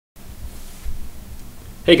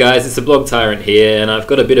Hey guys, it's the Blog Tyrant here, and I've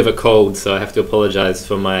got a bit of a cold, so I have to apologize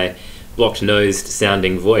for my blocked-nosed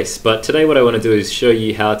sounding voice. But today what I want to do is show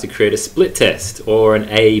you how to create a split test, or an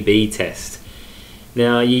A-B test.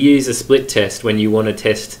 Now, you use a split test when you want to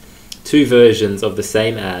test two versions of the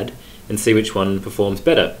same ad and see which one performs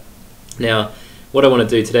better. Now, what I want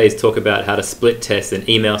to do today is talk about how to split test an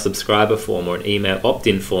email subscriber form or an email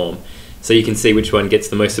opt-in form, so you can see which one gets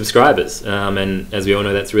the most subscribers. And as we all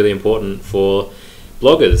know, that's really important for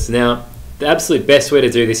bloggers. Now, the absolute best way to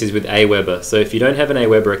do this is with Aweber. So if you don't have an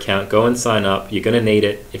Aweber account, go and sign up. You're going to need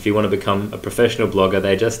it if you want to become a professional blogger.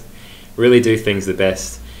 They just really do things the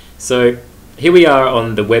best. So here we are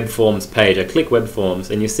on the web forms page. I click web forms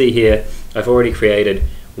and you see here I've already created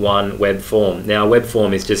one web form. Now, web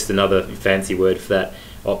form is just another fancy word for that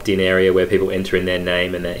opt-in area where people enter in their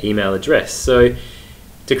name and their email address. So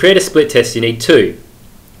to create a split test, you need two.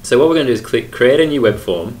 So what we're going to do is click create a new web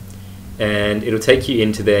form, and it'll take you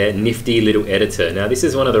into their nifty little editor. Now, this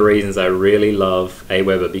is one of the reasons I really love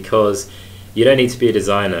Aweber, because you don't need to be a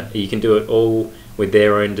designer. You can do it all with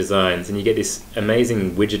their own designs, and you get this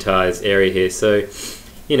amazing widgetized area here. So,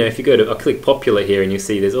 you know, if you go to, I'll click popular here, and you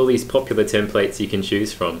see there's all these popular templates you can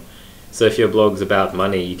choose from. So if your blog's about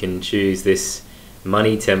money, you can choose this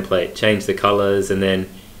money template, change the colors, and then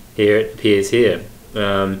here it appears here.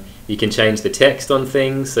 You can change the text on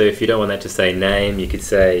things. So if you don't want that to say name, you could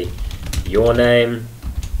say your name,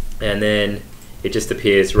 and then it just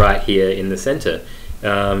appears right here in the center.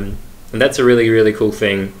 And that's a really, really cool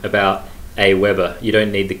thing about Aweber. You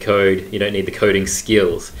don't need the code, you don't need the coding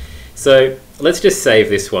skills. So let's just save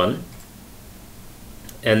this one,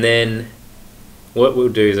 and then what we'll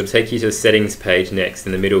do is I'll take you to the settings page next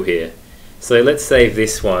in the middle here. So let's save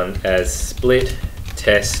this one as split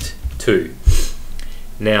test 2.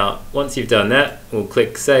 Now, once you've done that, we'll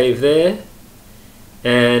click save there,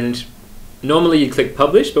 and normally you click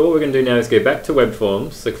publish, but what we're going to do now is go back to web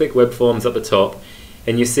forms. So click web forms up the top,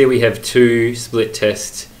 and you see we have two split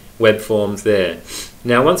test web forms there.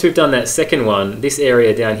 Now, once we've done that second one, this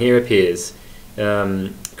area down here appears,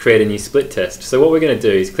 create a new split test. So what we're going to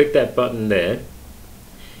do is click that button there,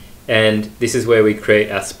 and this is where we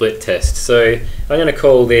create our split test. So I'm going to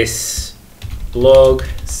call this blog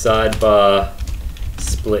sidebar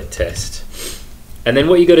split test. And then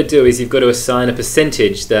what you've got to do is you've got to assign a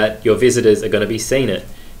percentage that your visitors are going to be seen it,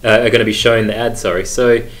 are going to be shown the ad, sorry.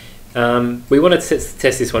 So we want to test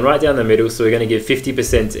this one right down the middle, so we're going to give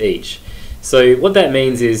 50% to each. So what that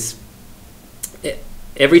means is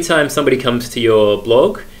every time somebody comes to your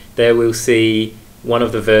blog, they will see one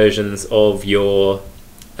of the versions of your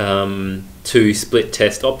two split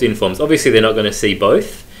test opt-in forms. Obviously they're not going to see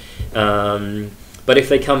both, but if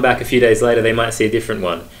they come back a few days later, they might see a different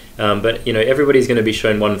one. But you know, everybody's going to be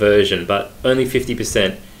shown one version, but only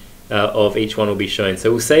 50% of each one will be shown.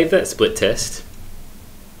 So we'll save that split test.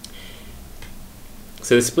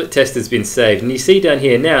 So the split test has been saved, and you see down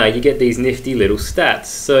here now you get these nifty little stats.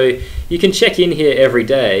 So you can check in here every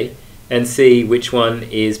day and see which one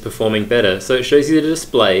is performing better. So it shows you the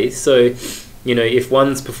displays. So you know, if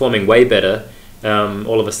one's performing way better,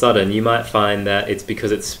 all of a sudden you might find that it's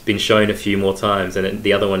because it's been shown a few more times and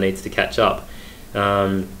the other one needs to catch up.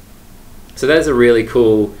 So that's a really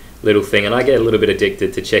cool little thing, and I get a little bit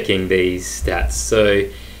addicted to checking these stats. So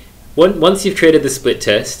once you've created the split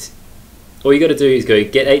test, all you got to do is go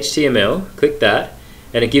get HTML, click that,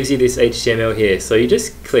 and it gives you this HTML here. So you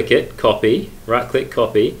just click it, copy, right click,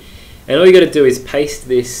 copy, and all you got to do is paste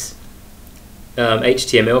this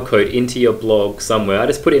HTML code into your blog somewhere. I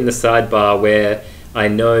just put it in the sidebar where I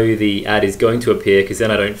know the ad is going to appear, because then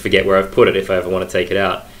I don't forget where I've put it if I ever want to take it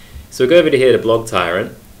out. So we'll go over to here to Blog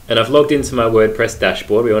Tyrant, and I've logged into my WordPress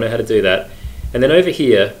dashboard. We all know how to do that. And then over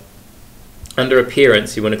here, under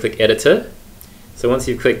Appearance, you want to click Editor. So once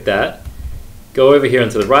you've clicked that, go over here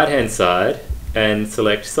onto the right-hand side and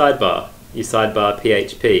select Sidebar, your Sidebar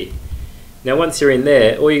PHP. Now once you're in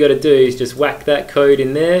there, all you got to do is just whack that code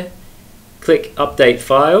in there, click Update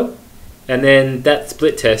File, and then that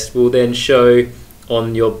split test will then show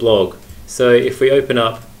on your blog. So if we open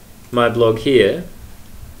up my blog here,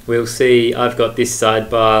 we'll see I've got this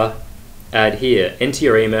sidebar ad here. Enter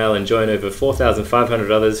your email and join over 4,500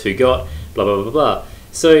 others who got blah, blah, blah, blah.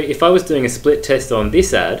 So if I was doing a split test on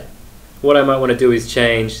this ad, what I might want to do is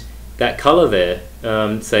change that color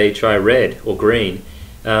there, say try red or green,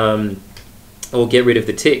 or get rid of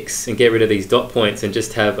the ticks and get rid of these dot points and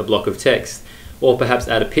just have a block of text, or perhaps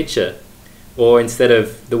add a picture, or instead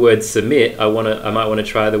of the word submit, I might want to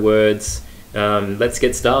try the words let's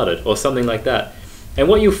get started, or something like that. And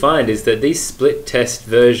what you'll find is that these split test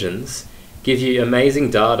versions give you amazing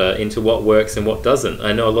data into what works and what doesn't.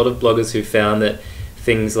 I know a lot of bloggers who found that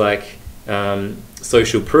things like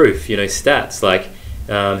social proof, stats like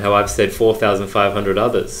how I've said 4,500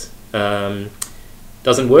 others.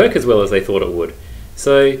 Doesn't work as well as they thought it would.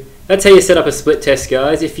 So that's how you set up a split test,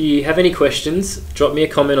 guys. If you have any questions, drop me a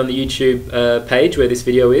comment on the YouTube page where this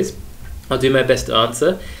video is. I'll do my best to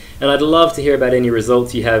answer. And I'd love to hear about any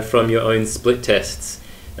results you have from your own split tests,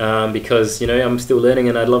 because I'm still learning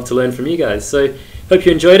and I'd love to learn from you guys. So hope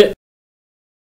you enjoyed it.